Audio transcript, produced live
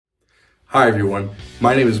Hi everyone,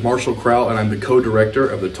 my name is Marshall Crowell and I'm the co-director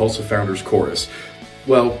of the Tulsa Founders Chorus.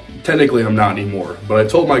 Well, technically I'm not anymore, but I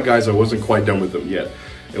told my guys I wasn't quite done with them yet.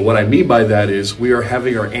 And what I mean by that is we are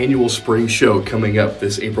having our annual spring show coming up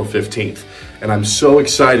this April 15th. And I'm so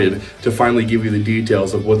excited to finally give you the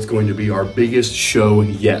details of what's going to be our biggest show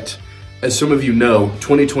yet. As some of you know,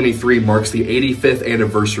 2023 marks the 85th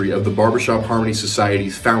anniversary of the Barbershop Harmony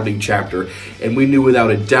Society's founding chapter, and we knew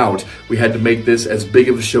without a doubt we had to make this as big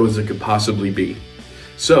of a show as it could possibly be.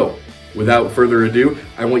 So, without further ado,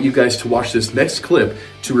 I want you guys to watch this next clip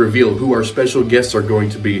to reveal who our special guests are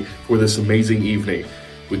going to be for this amazing evening.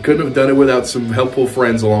 We couldn't have done it without some helpful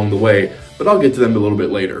friends along the way, but I'll get to them a little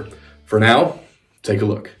bit later. For now, take a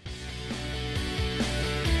look.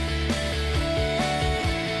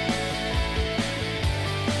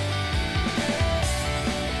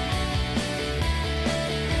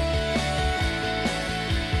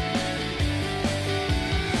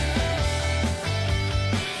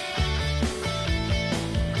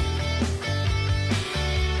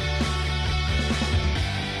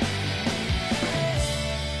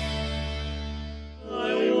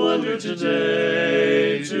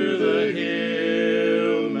 Today to the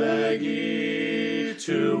hill, Maggie,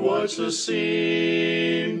 to watch the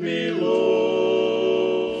scene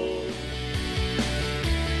below.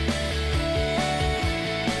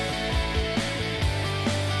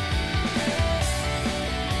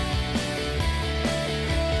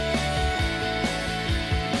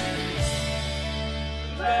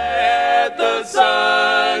 Let the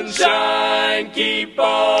sunshine keep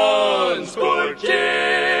on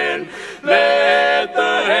scorching. Let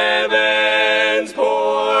the heavens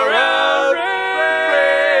pour out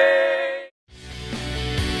rain.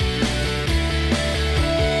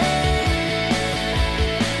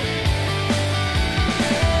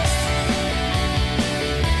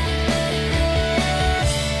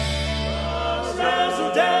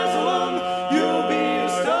 Dazzle, dazzle, you'll be a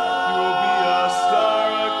star. You'll be a star,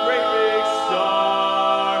 a great big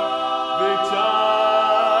star, big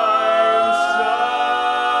time star.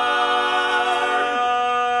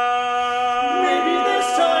 Maybe this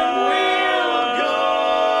time we'll go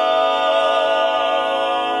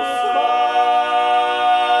far.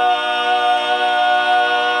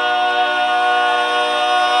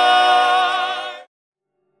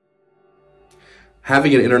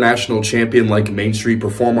 Having an international champion like Main Street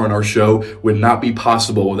perform on our show would not be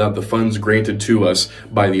possible without the funds granted to us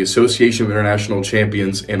by the Association of International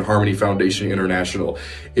Champions and Harmony Foundation International.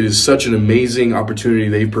 It is such an amazing opportunity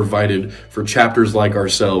they've provided for chapters like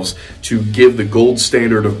ourselves to give the gold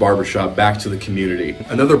standard of barbershop back to the community.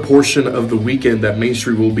 Another portion of the weekend that Main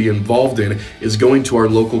Street will be involved in is going to our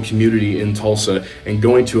local community in Tulsa and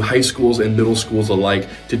going to high schools and middle schools alike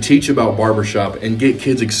to teach about barbershop and get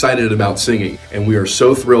kids excited about singing. And we are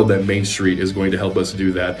so thrilled that Main Street is going to help us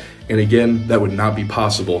do that. And again, that would not be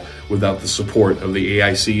possible without the support of the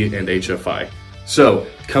AIC and HFI. So,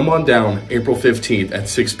 come on down April 15th at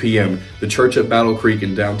 6 p.m., the church at Battle Creek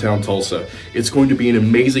in downtown Tulsa. It's going to be an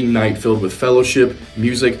amazing night filled with fellowship,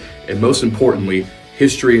 music, and most importantly,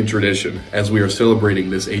 history and tradition as we are celebrating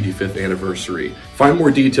this 85th anniversary. Find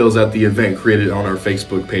more details at the event created on our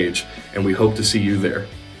Facebook page, and we hope to see you there.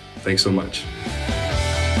 Thanks so much.